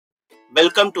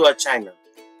Welcome to our channel.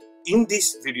 In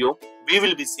this video, we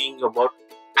will be seeing about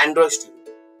Android Studio.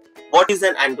 What is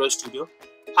an Android Studio?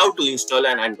 How to install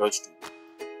an Android Studio?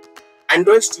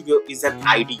 Android Studio is an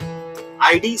IDE.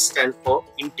 IDE stands for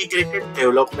Integrated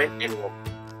Development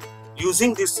Environment.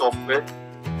 Using this software,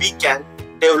 we can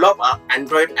develop our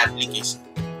Android application.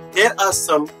 There are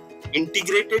some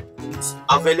integrated tools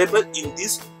available in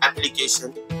this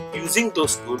application. Using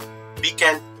those tools, we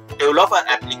can develop our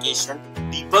application,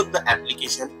 debug the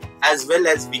application, as well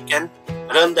as we can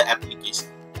run the application.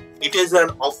 It is an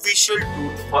official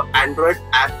tool for Android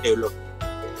app development.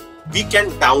 We can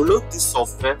download this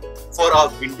software for our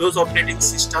Windows operating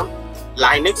system,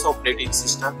 Linux operating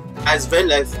system, as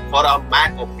well as for our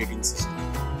Mac operating system.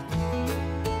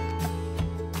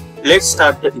 Let's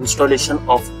start the installation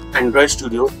of Android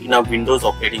Studio in our Windows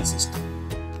operating system.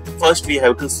 First, we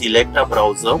have to select a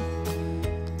browser.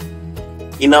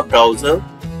 In a browser,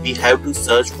 we have to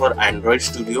search for Android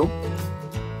Studio.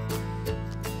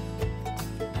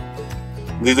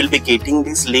 We will be getting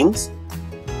these links.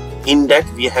 In that,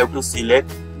 we have to select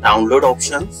download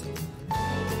options.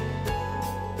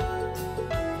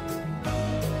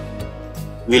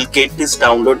 We'll get this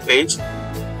download page.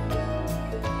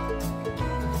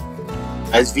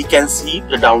 As we can see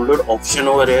the download option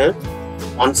over here,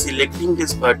 on selecting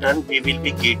this button, we will be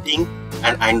getting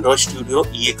an Android Studio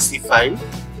exe file.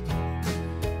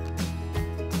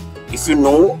 If you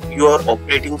know your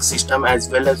operating system as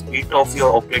well as bit of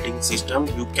your operating system,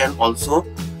 you can also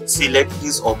select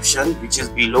this option which is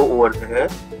below over there.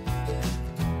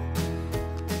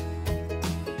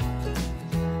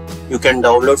 You can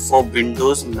download for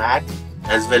Windows, Mac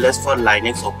as well as for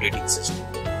Linux operating system.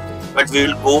 But we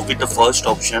will go with the first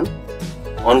option.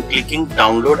 On clicking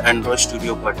download Android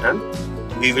Studio button,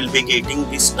 we will be getting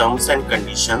these terms and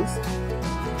conditions.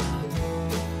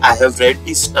 I have read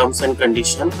these terms and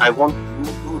conditions. I want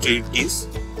you to read this.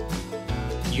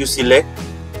 You select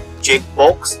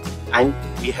checkbox and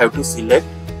we have to select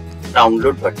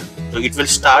download button. So it will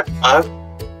start our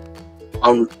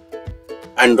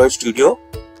Android Studio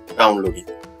downloading.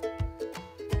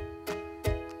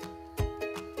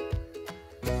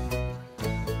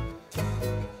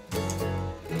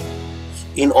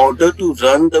 In order to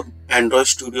run the Android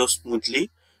Studio smoothly,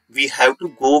 we have to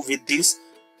go with this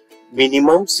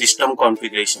minimum system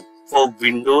configuration. For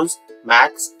Windows,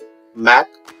 Mac,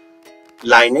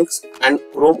 Linux and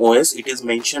Chrome OS, it is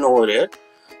mentioned over here.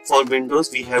 For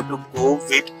Windows, we have to go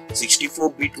with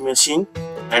 64-bit machine,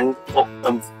 and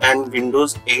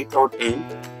Windows 8 or 10.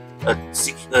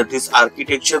 This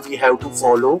architecture we have to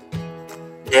follow.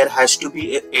 There has to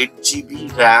be a 8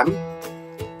 GB RAM,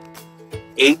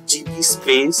 8 GB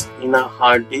space in a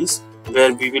hard disk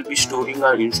where we will be storing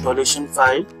our installation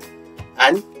file,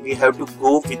 and we have to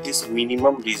go with this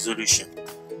minimum resolution.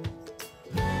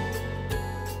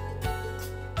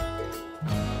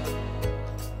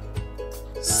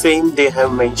 Same they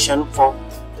have mentioned for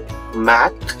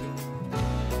Mac,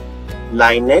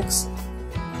 Linux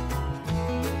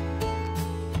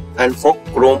and for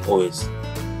Chrome OS.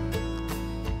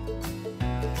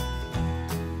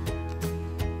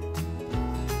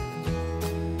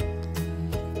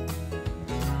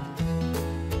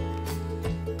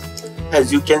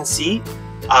 As you can see,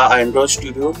 our Android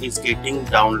Studio is getting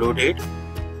downloaded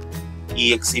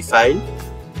exe file.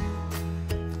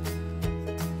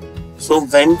 So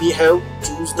when we have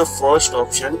choose the first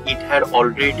option, it had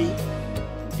already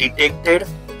detected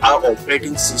our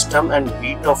operating system and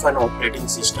bit of an operating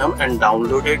system and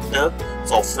downloaded the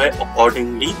software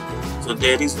accordingly. So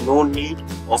there is no need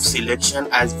of selection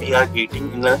as we are getting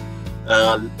in a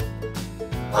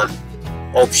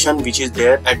option which is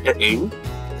there at the end.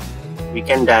 We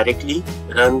can directly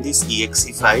run this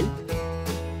exe file.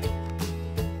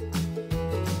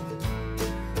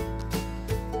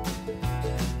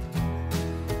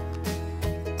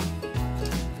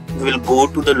 We will go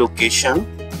to the location.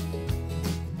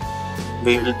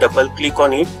 We will double click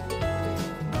on it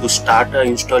to start our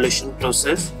installation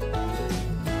process.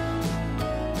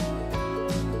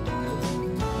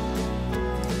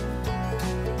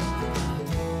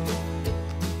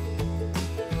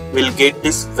 We'll get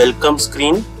this welcome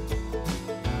screen.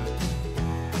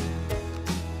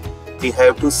 We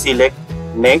have to select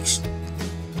next.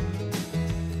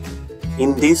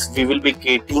 In this, we will be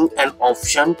getting an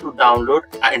option to download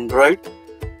Android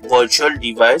virtual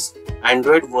device.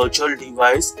 Android virtual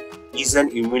device is an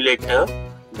emulator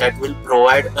that will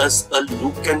provide us a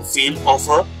look and feel of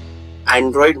a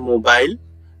Android mobile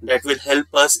that will help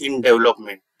us in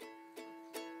development.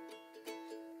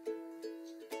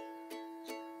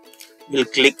 We'll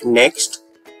click next.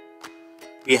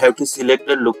 We have to select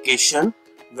the location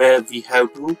where we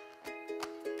have to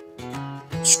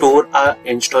store our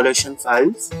installation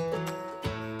files.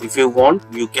 If you want,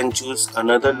 you can choose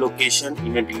another location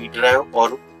in a D drive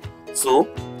or so.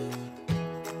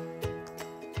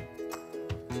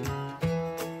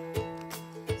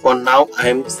 For now, I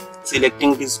am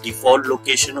selecting this default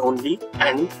location only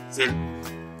and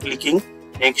clicking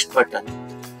next button.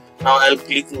 Now I'll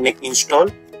click install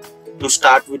to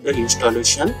start with the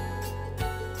installation.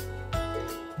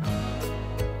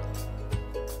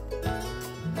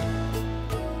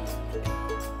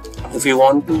 If you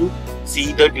want to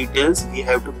see the details, we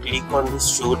have to click on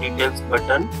this show details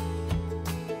button.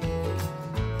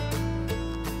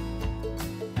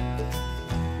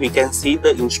 We can see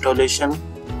the installation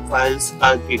files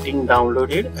are getting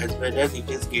downloaded as well as it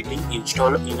is getting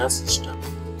installed in a system.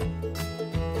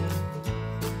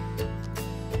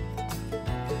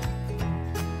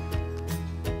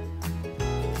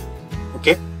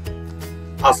 Okay.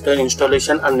 After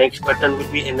installation, our next button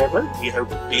will be enabled. We have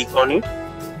to click on it.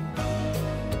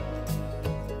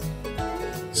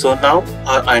 So now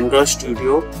our Android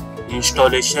Studio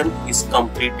installation is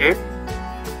completed.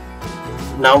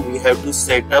 Now we have to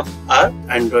set up our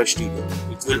Android Studio.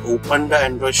 It will open the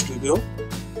Android Studio.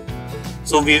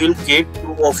 So we will get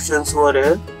two options over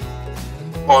here: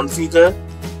 configure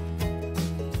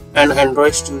and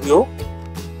Android Studio.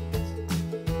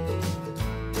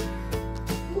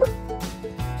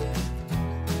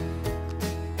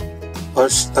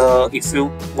 First, if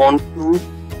you want to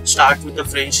start with the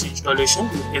fresh installation,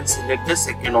 you can select the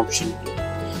second option.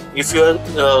 If you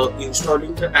are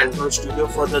installing the Android Studio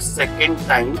for the second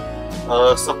time,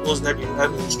 suppose that you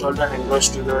have installed the Android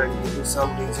Studio and due to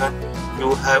some reason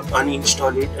you have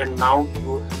uninstalled it and now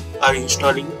you are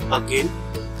installing again,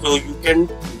 so you can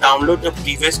download the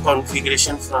previous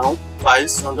configuration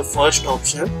files from the first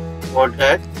option. For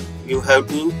that, you have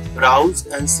to browse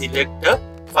and select the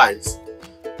files.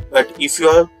 But if you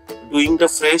are doing the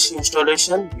fresh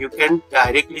installation, you can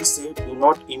directly say do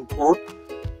not import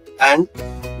and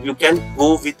you can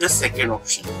go with the second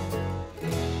option.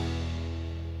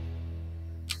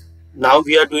 Now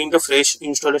we are doing the fresh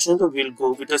installation, so we'll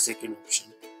go with the second option.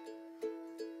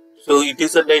 So it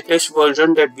is the latest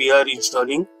version that we are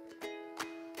installing.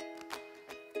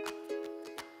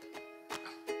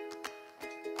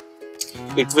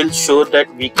 It will show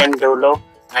that we can develop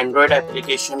Android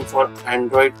application for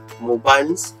Android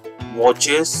mobiles,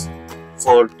 watches,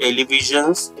 for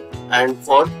televisions and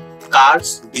for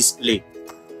cars display.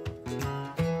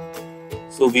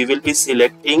 So we will be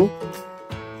selecting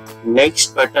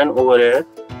next button over here.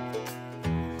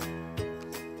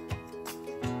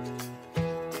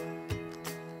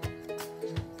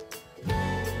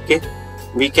 Okay,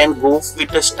 we can go with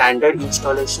the standard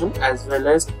installation as well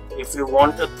as if you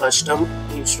want a custom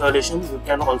installation, you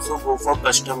can also go for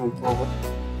custom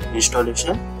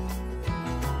installation.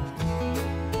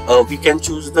 We can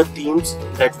choose the themes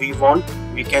that we want.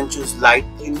 We can choose light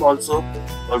theme also,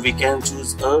 or we can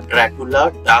choose a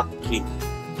Dracula dark theme.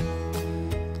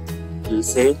 We'll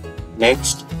say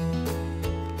next.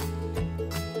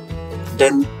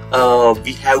 Then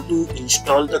we have to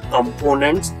install the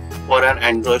components for our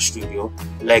Android Studio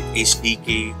like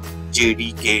SDK,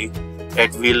 JDK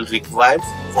that will require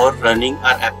for running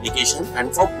our application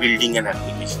and for building an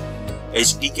application.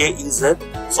 SDK is a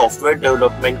software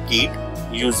development kit.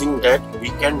 Using that we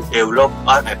can develop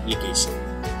our application.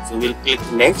 So we'll click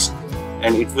next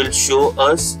and it will show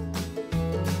us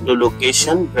the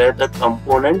location where the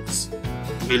components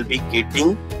will be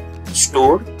getting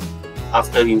stored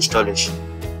after installation.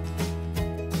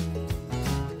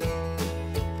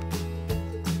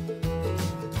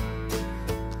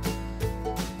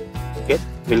 Okay,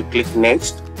 we'll click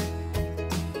next.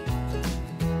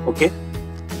 Okay,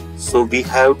 so we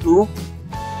have to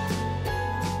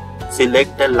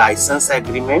select the license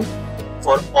agreement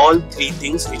for all three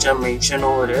things which are mentioned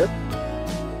over here.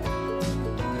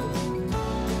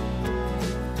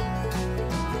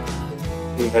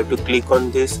 We have to click on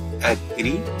this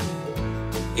agree,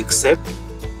 accept.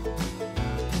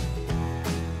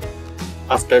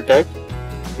 After that,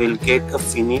 we'll get a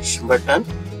finish button.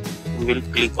 We'll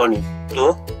click on it.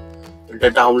 So the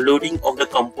downloading of the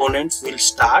components will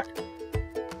start.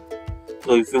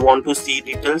 So if you want to see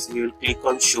details, we will click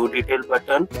on show detail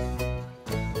button.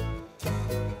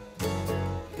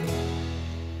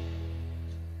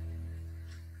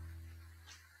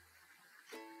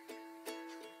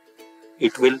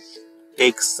 It will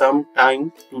take some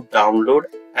time to download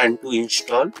and to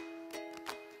install.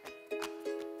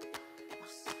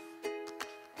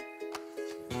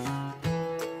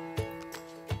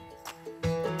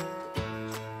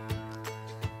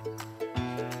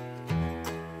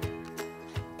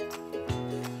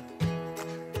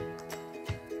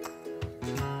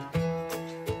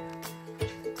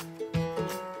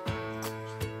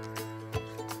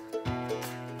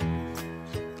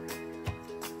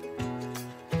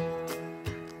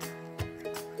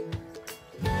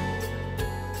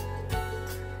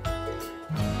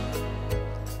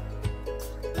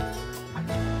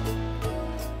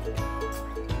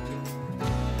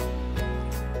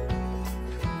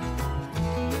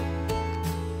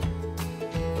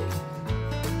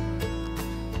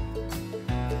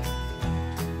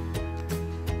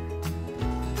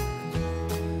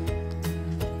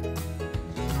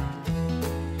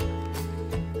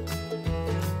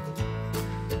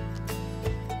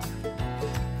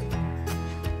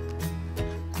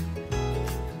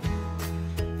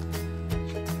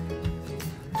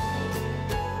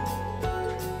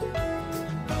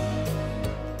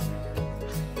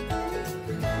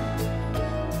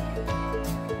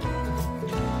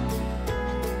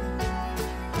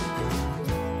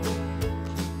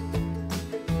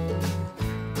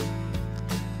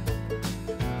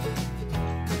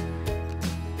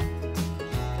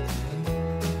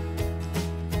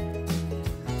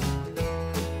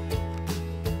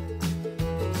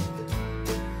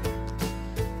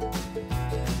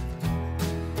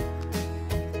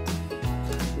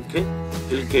 Okay,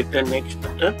 we'll get the next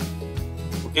button.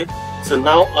 Okay, so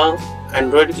now our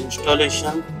Android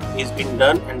installation is been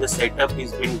done and the setup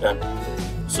is been done.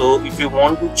 So if you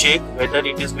want to check whether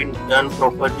it has been done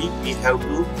properly, we have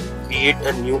to create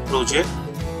a new project.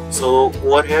 So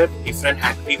over here different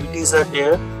activities are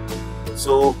there.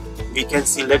 So we can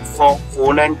select for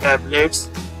phone and tablets,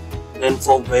 then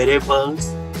for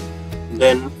wearables,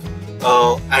 then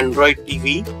Android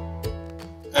TV,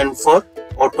 and for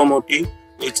automotive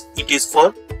it is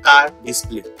for car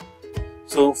display.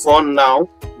 So for now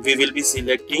we will be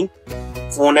selecting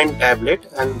phone and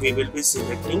tablet, and we will be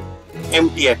selecting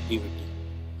empty activity.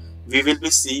 We will be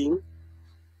seeing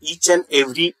each and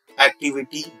every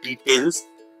activity details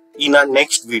in our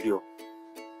next video.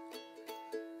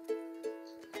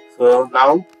 So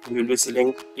now we will be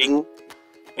selecting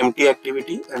empty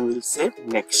activity and we'll say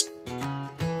next.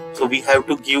 So we have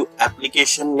to give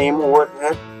application name over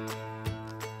here.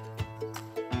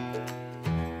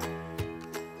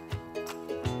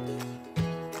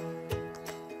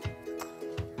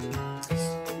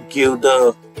 Give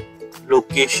the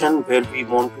location where we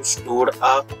want to store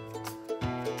our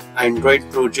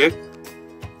Android project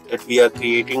that we are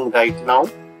creating right now.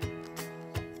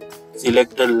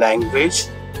 Select the language.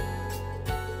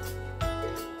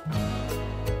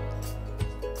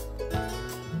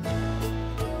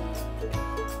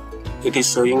 It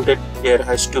is showing that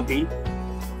there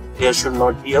should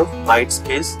not be a white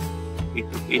space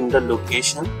in the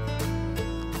location.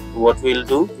 What we'll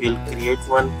do, we'll create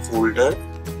one folder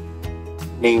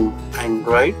named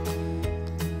Android.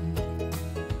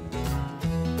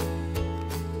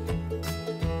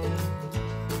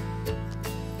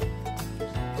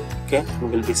 Okay, we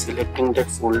will be selecting that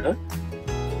folder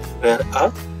where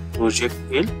our project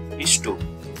will be stored.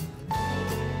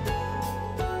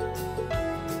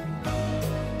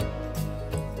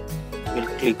 We'll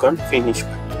click on finish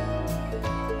button.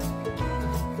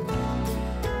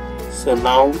 So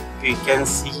now we can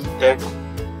see that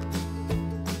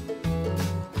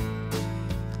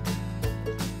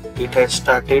it has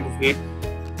started with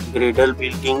Gradle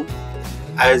building.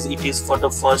 As it is for the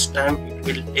first time, it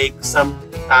will take some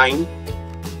time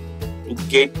to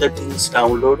get the things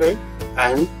downloaded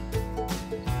and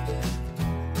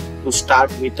to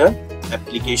start with the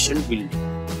application building.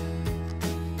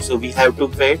 So we have to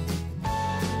wait.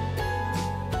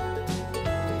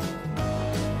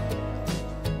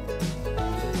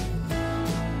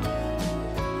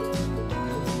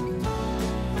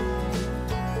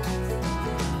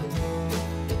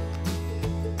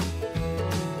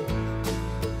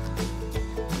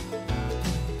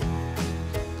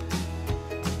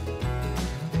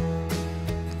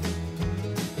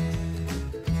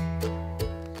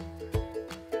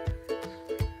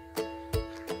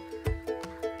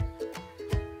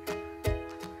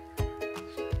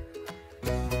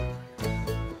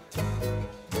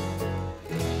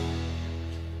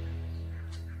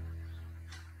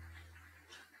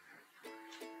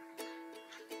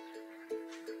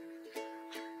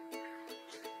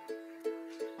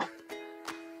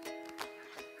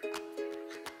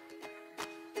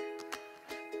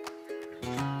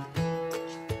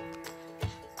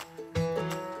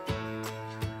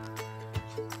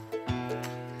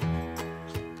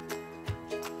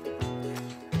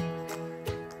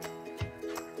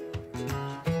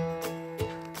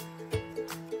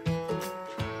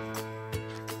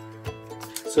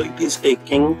 So it is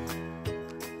taking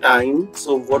time.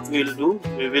 So what we will do,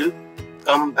 we will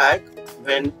come back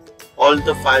when all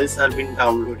the files are been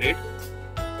downloaded.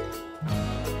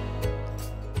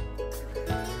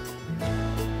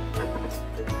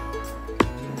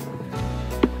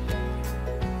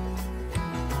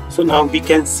 So now we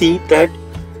can see that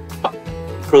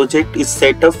project is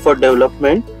set up for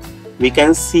development. We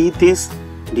can see this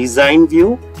design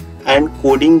view and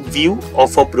coding view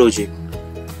of a project.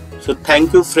 So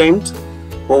thank you friends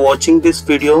for watching this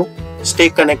video. Stay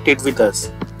connected with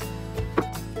us.